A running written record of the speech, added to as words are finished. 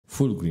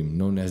Fulgrim,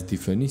 known as the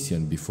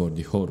Phoenician before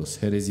the Horus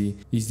heresy,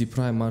 is the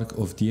Primarch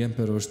of the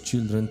Emperor's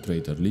Children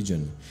Traitor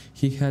Legion.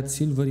 He had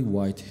silvery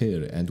white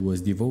hair and was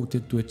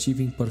devoted to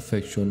achieving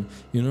perfection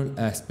in all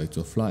aspects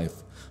of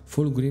life.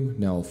 Fulgrim,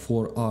 now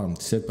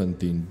four-armed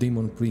serpentine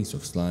demon prince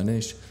of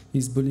Slaanesh,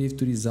 is believed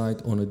to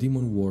reside on a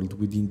demon world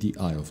within the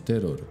Eye of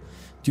Terror.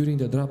 During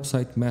the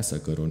Dropsite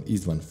massacre on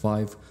Isvan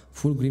V,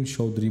 Fulgrim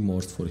showed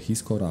remorse for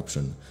his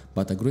corruption,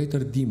 but a greater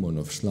demon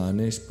of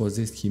Slaanesh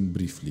possessed him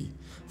briefly.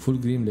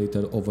 Fulgrim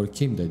later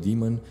overcame the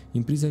demon,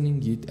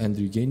 imprisoning it and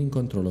regaining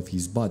control of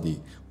his body,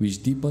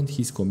 which deepened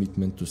his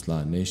commitment to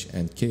Slaanesh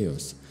and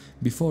chaos.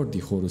 Before the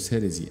Horus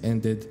heresy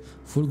ended,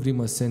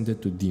 Fulgrim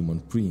ascended to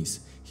Demon Prince.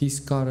 His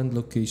current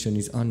location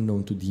is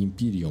unknown to the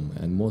Imperium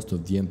and most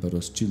of the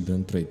Emperor's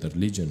Children Traitor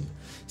Legion.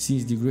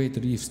 Since the Great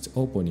Rift's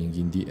opening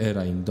in the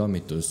Era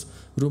Indomitus,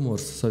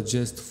 rumors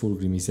suggest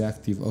Fulgrim is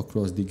active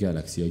across the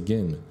galaxy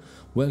again.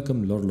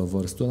 Welcome lore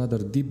lovers to another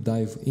deep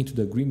dive into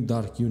the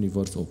grimdark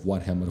universe of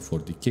Warhammer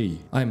 40K.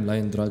 I'm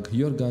Liandrug,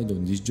 your guide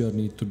on this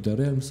journey through the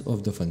realms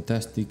of the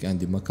fantastic and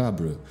the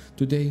macabre.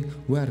 Today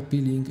we are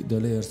peeling the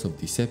layers of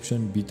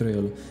deception,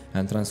 betrayal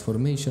and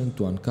transformation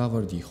to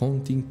uncover the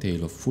haunting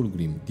tale of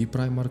Fulgrim, the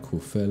Primarch who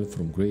fell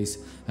from grace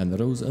and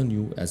rose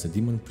anew as a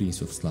demon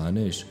prince of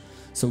Slaanesh.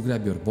 So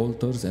grab your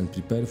bolters and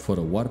prepare for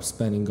a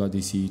warp-spanning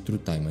odyssey through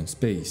time and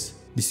space.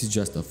 This is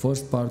just the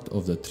first part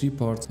of the 3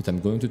 parts that I'm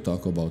going to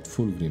talk about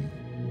Fulgrim.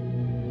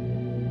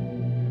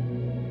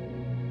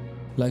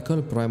 Like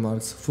all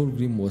Primarchs,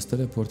 Fulgrim was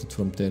teleported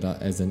from Terra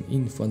as an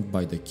infant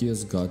by the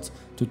Chaos Gods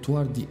to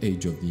toward the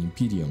age of the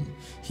Imperium.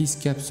 His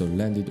capsule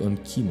landed on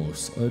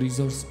Chemos, a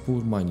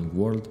resource-poor mining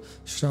world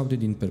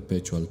shrouded in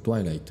perpetual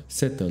twilight.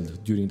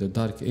 Settled during the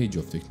dark age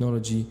of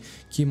technology,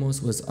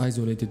 Chemos was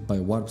isolated by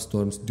warp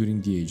storms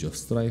during the Age of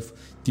Strife,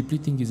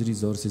 depleting its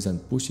resources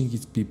and pushing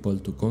its people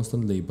to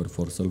constant labor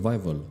for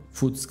survival.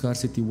 Food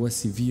scarcity was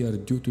severe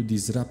due to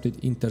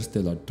disrupted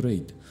interstellar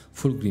trade.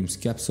 Fulgrim's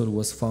capsule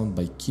was found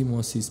by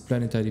Chemos'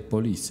 planetary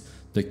police,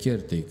 the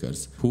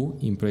Caretakers, who,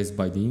 impressed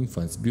by the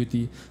infant's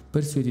beauty,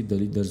 persuaded the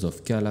leaders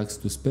of Kallax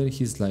to spare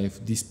his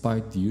life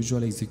despite the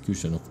usual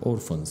execution of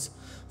orphans.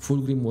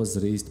 Fulgrim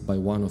was raised by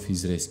one of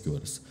his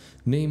rescuers.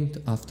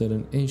 Named after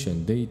an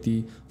ancient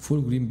deity,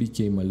 Fulgrim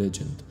became a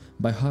legend.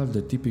 By half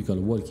the typical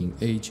working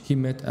age, he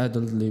met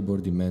adult labor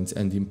demands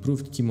and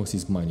improved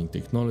Chemos' mining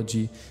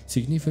technology,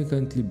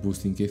 significantly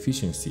boosting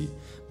efficiency.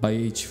 By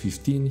age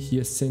 15, he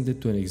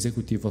ascended to an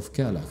executive of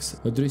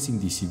Kallax, addressing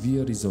the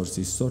severe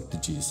resources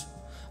shortages.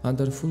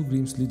 Under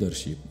Fulgrim's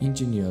leadership,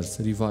 engineers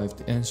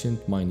revived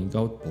ancient mining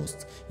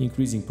outposts,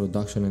 increasing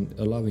production and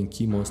allowing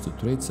Chemos to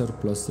trade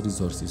surplus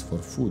resources for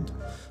food.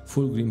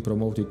 Fulgrim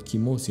promoted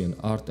Chemosian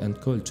art and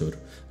culture,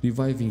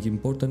 reviving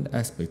important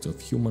aspects of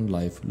human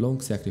life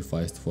long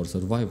sacrificed for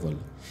survival.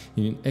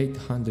 In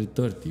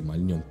 830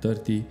 Millennium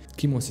 30,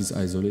 Chemos'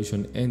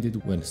 isolation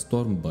ended when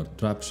Stormbird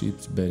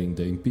dropships bearing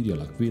the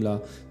Imperial Aquila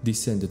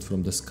descended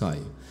from the sky.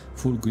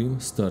 Fulgrim,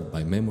 stirred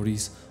by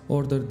memories,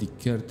 ordered the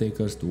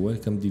Caretakers to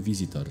welcome the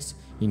visitors.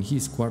 In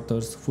his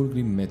quarters,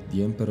 Fulgrim met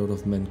the Emperor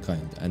of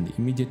Mankind and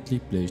immediately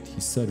pledged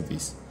his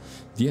service.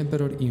 The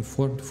Emperor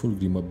informed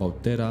Fulgrim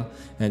about Terra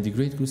and the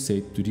Great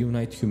Crusade to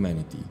reunite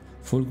humanity.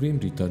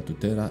 Fulgrim returned to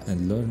Terra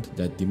and learned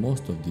that the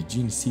most of the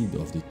gene seed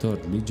of the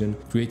Third Legion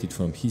created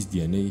from his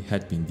DNA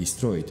had been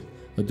destroyed.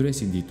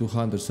 Addressing the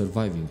 200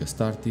 surviving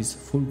Astartes,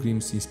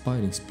 Fulgrim's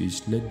inspiring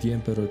speech led the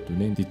Emperor to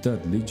name the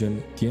Third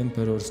Legion the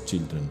Emperor's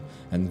Children,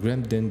 and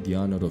grant them the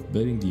honor of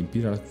bearing the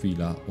Imperial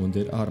Aquila on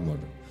their armor.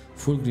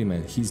 Fulgrim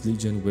and his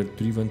legion were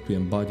driven to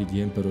embody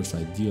the Emperor's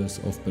ideals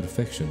of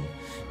perfection.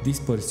 This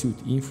pursuit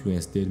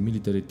influenced their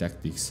military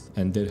tactics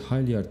and their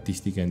highly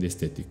artistic and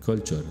aesthetic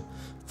culture.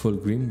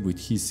 Fulgrim,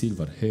 with his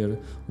silver hair,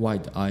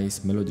 wide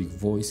eyes, melodic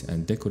voice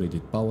and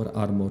decorated power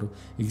armor,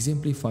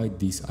 exemplified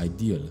this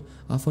ideal,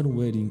 often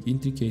wearing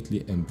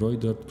intricately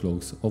embroidered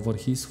cloaks over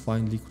his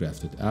finely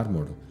crafted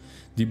armor.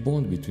 The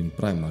bond between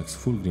Primarchs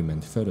Fulgrim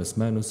and Ferrus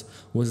Manus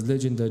was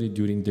legendary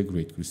during the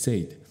Great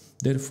Crusade.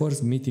 Their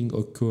first meeting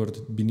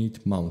occurred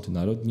beneath Mount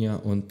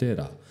Narodnia on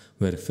Terra,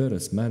 where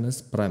Ferrus Manus,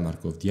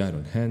 Primarch of the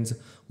Iron Hands,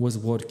 was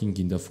working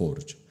in the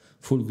forge.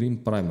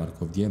 Fulgrim,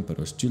 Primarch of the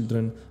Emperor's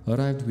Children,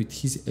 arrived with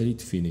his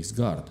elite Phoenix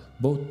Guard.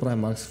 Both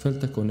Primarchs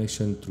felt a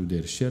connection through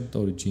their shared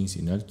origins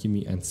in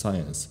alchemy and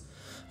science.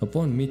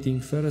 Upon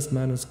meeting, Ferrus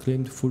Manus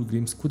claimed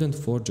Fulgrim couldn't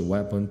forge a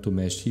weapon to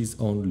match his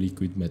own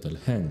liquid metal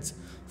hands.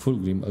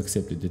 Fulgrim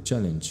accepted the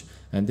challenge,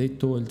 and they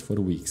toiled for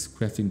weeks,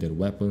 crafting their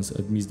weapons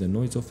amidst the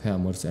noise of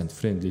hammers and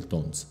friendly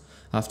taunts.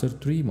 After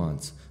 3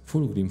 months,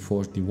 Fulgrim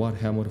forged the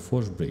Warhammer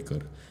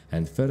Forgebreaker,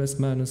 and Ferrus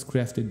Manus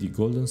crafted the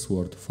golden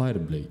sword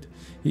Fireblade.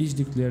 Each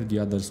declared the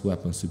other's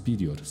weapon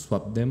superior,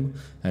 swapped them,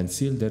 and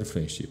sealed their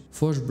friendship.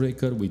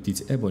 Forgebreaker, with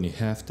its ebony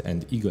haft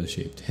and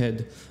eagle-shaped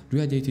head,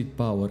 radiated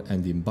power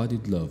and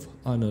embodied love,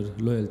 honor,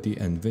 loyalty,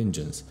 and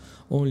vengeance.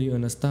 Only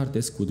an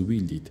Astartes could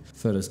wield it.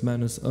 Ferrus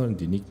Manus earned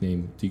the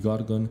nickname the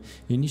Gorgon,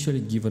 initially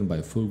given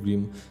by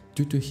Fulgrim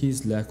due to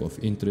his lack of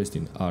interest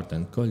in art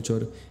and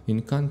culture,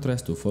 in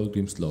contrast to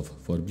Fulgrim's love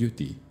for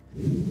beauty.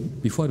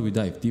 Before we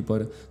dive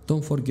deeper,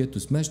 don't forget to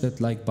smash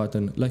that like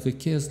button like a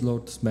Chaos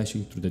Lord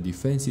smashing through the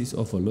defenses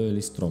of a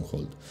loyalist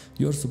stronghold.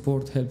 Your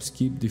support helps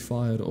keep the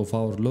fire of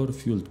our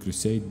lore-fueled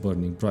crusade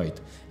burning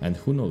bright, and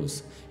who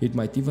knows, it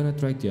might even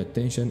attract the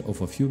attention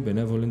of a few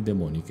benevolent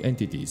demonic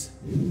entities.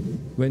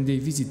 When they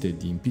visited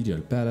the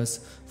Imperial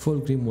Palace,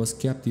 Fulgrim was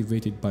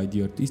captivated by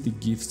the artistic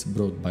gifts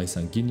brought by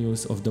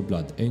Sanguinius of the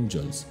Blood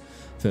Angels.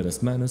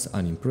 Ferrus Manus,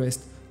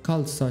 unimpressed,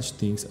 called such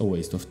things a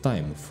waste of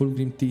time.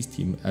 Fulgrim teased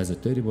him as a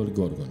terrible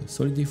gorgon,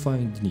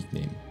 solidifying the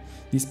nickname.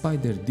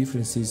 Despite their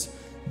differences,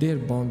 their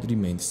bond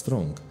remained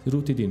strong,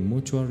 rooted in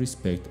mutual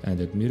respect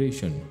and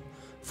admiration.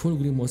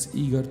 Fulgrim was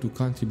eager to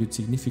contribute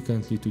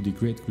significantly to the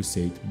Great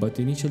Crusade, but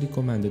initially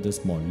commanded a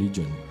small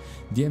legion.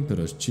 The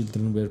Emperor's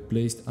children were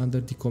placed under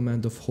the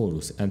command of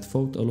Horus and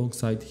fought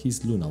alongside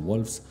his Luna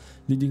Wolves,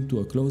 leading to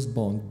a close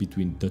bond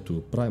between the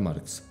two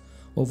Primarchs.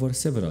 Over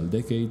several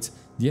decades,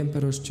 the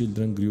Emperor's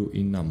children grew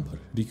in number,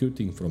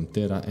 recruiting from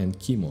Terra and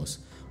Chemos.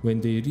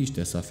 When they reached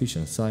a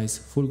sufficient size,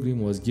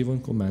 Fulgrim was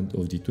given command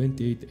of the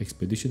 28th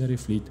Expeditionary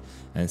Fleet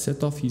and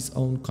set off his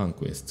own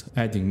conquests,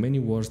 adding many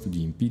wars to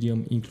the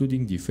Imperium,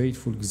 including the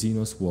fateful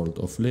Xenos world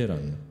of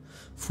Leran.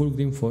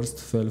 Fulgrim first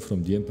fell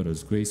from the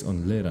Emperor's grace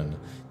on Leran,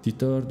 the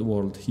third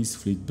world his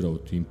fleet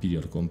brought to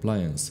Imperial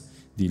compliance.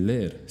 The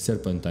Lair,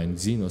 serpentine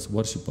Xenos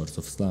worshippers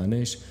of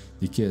Slaanesh,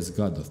 the chaos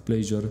god of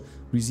pleasure,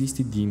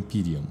 resisted the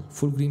Imperium.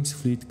 Fulgrim's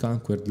fleet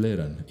conquered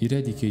Leran,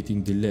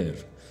 eradicating the Lair.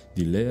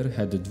 The Lair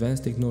had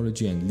advanced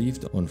technology and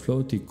lived on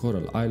floating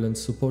coral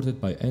islands supported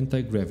by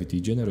anti-gravity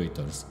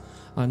generators.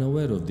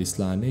 Unaware of the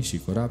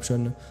Slaaneshi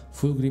corruption,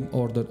 Fulgrim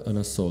ordered an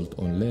assault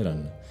on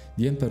Leran.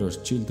 The Emperor's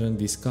children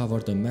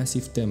discovered a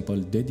massive temple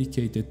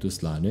dedicated to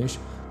Slaanesh,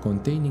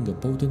 containing a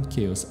potent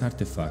chaos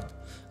artifact,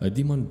 a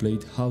demon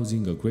blade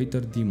housing a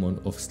greater demon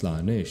of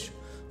Slaanesh.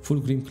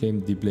 Fulgrim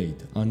claimed the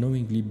blade,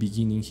 unknowingly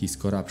beginning his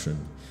corruption.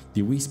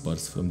 The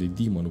whispers from the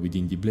demon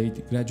within the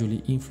blade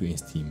gradually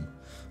influenced him.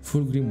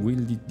 Fulgrim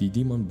wielded the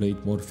demon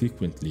blade more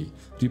frequently,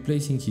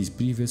 replacing his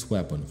previous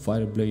weapon,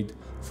 Fireblade,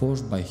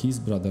 forged by his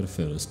brother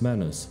Ferrus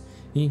Manus.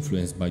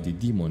 Influenced by the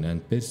demon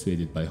and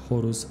persuaded by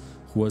Horus,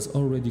 who was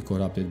already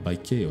corrupted by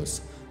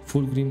chaos,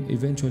 Fulgrim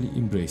eventually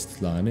embraced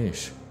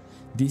Slaanesh.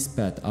 This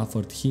path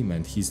offered him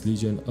and his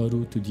legion a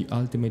route to the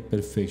ultimate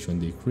perfection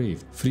they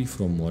craved, free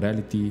from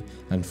morality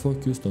and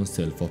focused on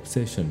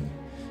self-obsession.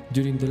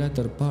 During the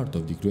latter part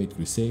of the Great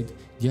Crusade,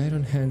 the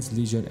Iron Hands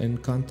Legion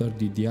encountered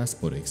the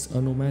Diasporex,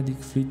 a nomadic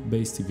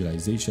fleet-based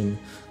civilization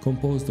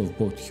composed of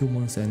both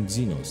humans and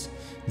Xenos.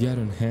 The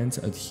Iron Hands,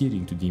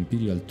 adhering to the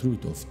imperial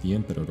truth of the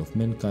Emperor of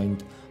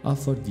Mankind,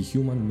 offered the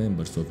human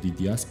members of the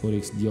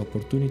Diasporex the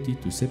opportunity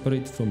to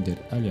separate from their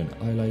alien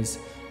allies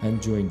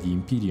and join the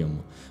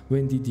Imperium.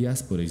 When the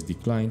Diasporex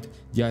declined,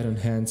 the Iron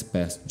Hands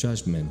passed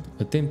judgment,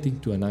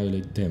 attempting to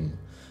annihilate them.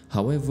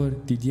 However,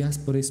 the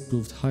Diasporex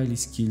proved highly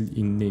skilled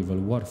in naval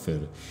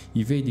warfare,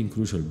 evading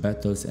crucial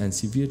battles and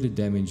severely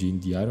damaging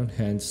the Iron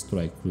Hands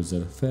strike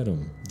cruiser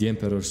Ferrum. The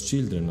Emperor's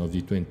children of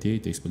the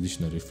 28th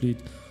Expeditionary Fleet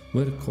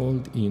were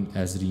called in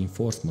as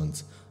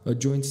reinforcements. A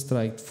joint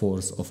strike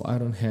force of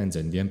Iron Hands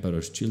and the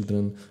Emperor's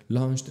children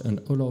launched an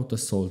all-out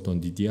assault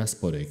on the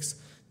Diasporex.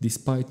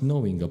 Despite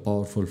knowing a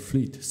powerful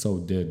fleet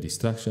sought their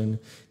destruction,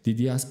 the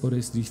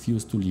Diasporex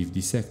refused to leave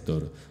the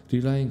sector,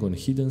 relying on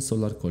hidden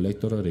solar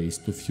collector arrays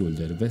to fuel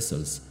their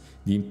vessels.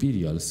 The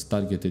Imperials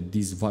targeted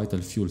these vital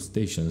fuel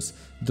stations,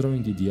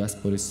 drawing the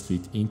Diasporex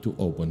fleet into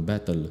open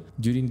battle.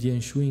 During the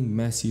ensuing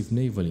massive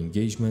naval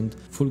engagement,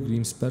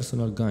 Fulgrim's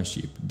personal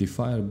gunship, the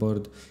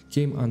Firebird,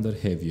 came under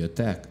heavy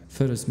attack.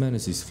 Ferrus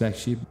Manus'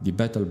 flagship, the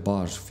battle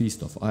barge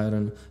Fist of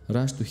Iron,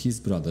 rushed to his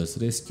brother's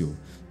rescue.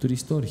 To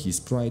restore his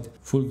pride,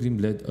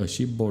 Fulgrim led a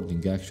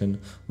shipboarding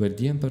action where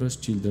the Emperor's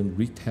children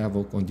wreaked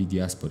havoc on the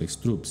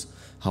Diasporex troops.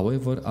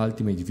 However,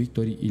 ultimate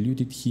victory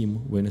eluded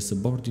him when a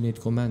subordinate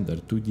commander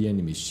took the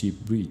enemy's ship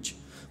breach.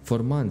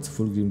 For months,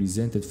 Fulgrim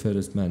resented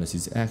Ferrus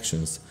Manus'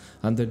 actions.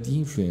 Under the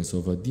influence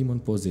of a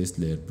demon-possessed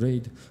Lair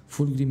Braid,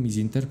 Fulgrim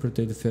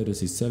misinterpreted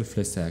Ferrus'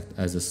 selfless act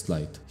as a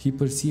slight. He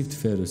perceived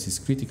Ferrus'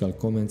 critical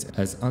comments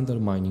as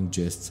undermining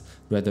jests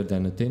rather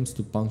than attempts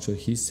to puncture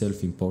his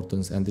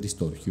self-importance and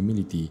restore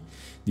humility.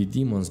 The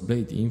demon's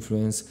blade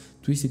influence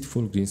twisted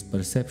Fulgrim's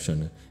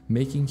perception,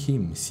 making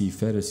him see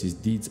Ferrus'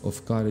 deeds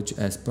of courage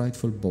as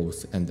prideful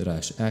boasts and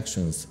rash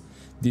actions.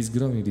 This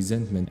growing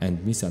resentment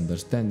and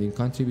misunderstanding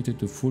contributed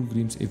to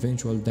Fulgrim's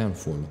eventual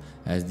downfall,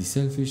 as the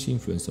selfish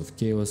influence of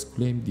chaos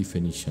claimed the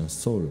Phoenician's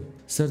soul.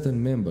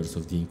 Certain members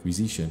of the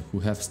Inquisition who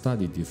have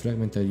studied the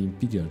fragmentary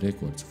imperial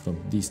records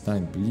from this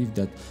time believe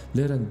that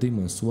Leran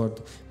Demon's sword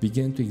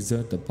began to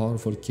exert a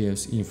powerful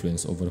chaos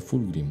influence over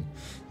Fulgrim.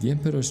 The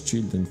Emperor's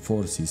children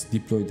forces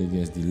deployed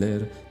against the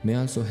Lair may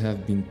also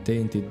have been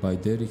tainted by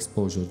their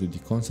exposure to the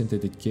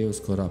concentrated chaos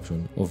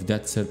corruption of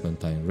that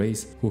serpentine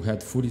race who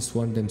had fully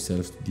sworn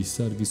themselves to the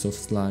service service of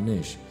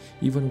Slaanesh.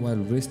 Even while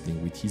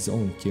wrestling with his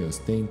own Chaos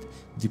Taint,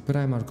 the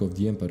Primarch of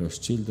the Emperor's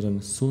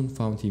Children soon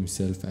found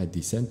himself at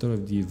the center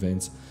of the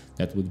events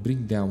that would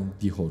bring down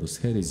the Horus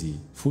heresy.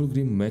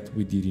 Fulgrim met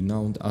with the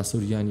renowned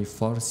Asuriani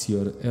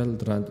Farseer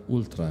Eldrad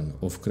Ultran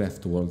of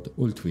Craftworld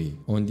Ultwi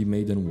on the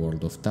Maiden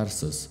World of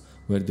Tarsus,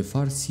 where the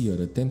Farseer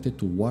attempted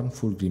to warn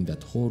Fulgrim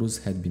that Horus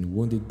had been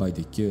wounded by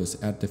the Chaos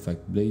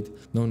artifact blade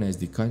known as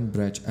the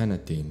Kindbratch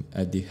Anathema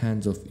at the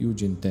hands of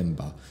Eugen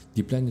Temba,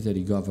 the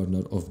planetary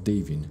governor of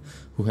Davin,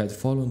 who had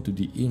fallen to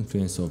the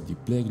influence of the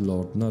Plague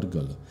Lord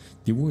Nurgle.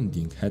 The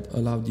wounding had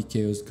allowed the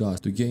Chaos Gods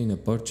to gain a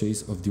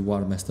purchase of the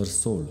War Master's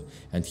soul,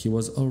 and he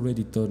was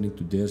already turning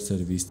to their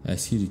service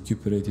as he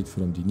recuperated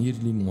from the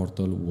nearly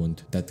mortal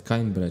wound that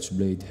Kindbratch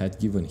blade had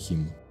given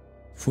him.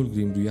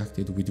 Fulgrim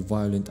reacted with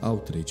violent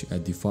outrage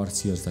at the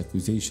Farseer's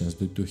accusations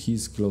due to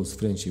his close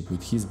friendship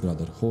with his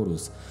brother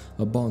Horus,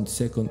 a bond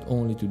second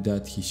only to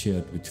that he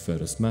shared with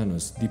Ferrus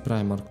Manus, the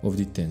Primarch of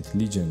the 10th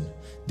Legion.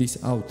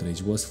 This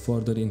outrage was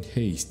further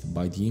enhanced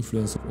by the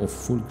influence of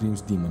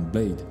Fulgrim's Demon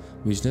Blade,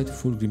 which led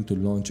Fulgrim to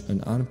launch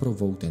an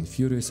unprovoked and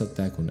furious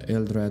attack on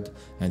Eldrad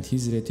and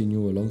his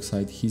retinue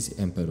alongside his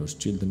Emperor's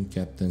Children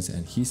captains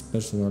and his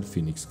personal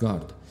Phoenix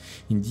Guard.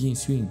 In the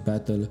ensuing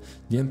battle,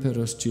 the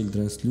Emperor's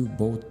Children slew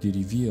both the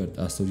revered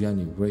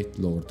Asuriani Wraith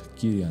Lord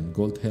Kirian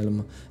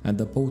Goldhelm and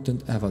the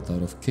potent avatar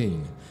of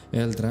Cain.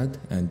 Eldrad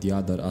and the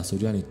other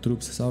Asuriani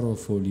troops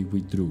sorrowfully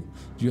withdrew,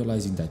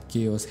 realizing that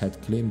Chaos had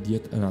claimed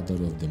yet another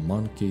of the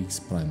Mancake's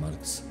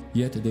Primarchs.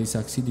 Yet they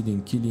succeeded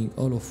in killing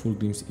all of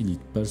Fulgrim's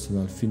elite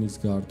personal Phoenix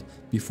Guard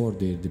before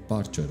their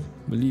departure.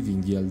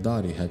 Believing the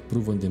Eldari had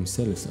proven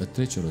themselves a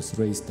treacherous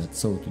race that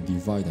sought to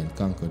divide and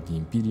conquer the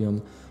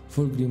Imperium,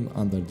 Fulgrim,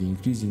 under the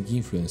increasing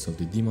influence of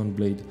the Demon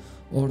Blade,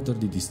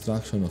 ordered the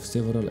destruction of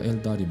several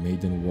Eldari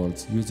Maiden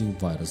Worlds using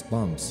virus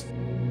bombs.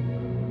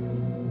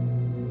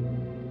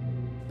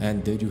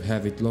 And there you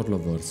have it, lore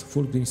lovers.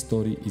 Fulgrim's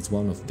story is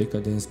one of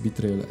decadence,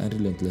 betrayal and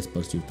relentless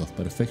pursuit of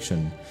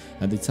perfection.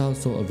 And it's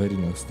also a very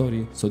long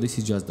story, so this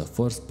is just the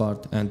first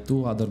part and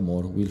 2 other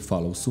more will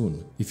follow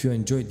soon. If you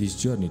enjoyed this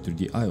journey through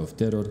the Eye of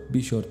Terror,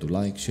 be sure to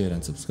like, share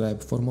and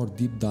subscribe for more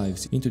deep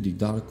dives into the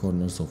dark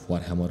corners of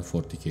Warhammer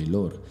 40K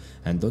lore.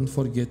 And don't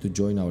forget to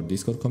join our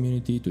Discord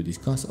community to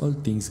discuss all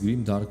things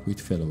grimdark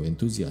with fellow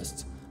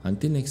enthusiasts.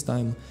 Until next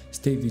time,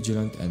 stay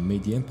vigilant and may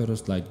the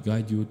Emperor's light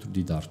guide you through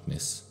the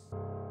darkness.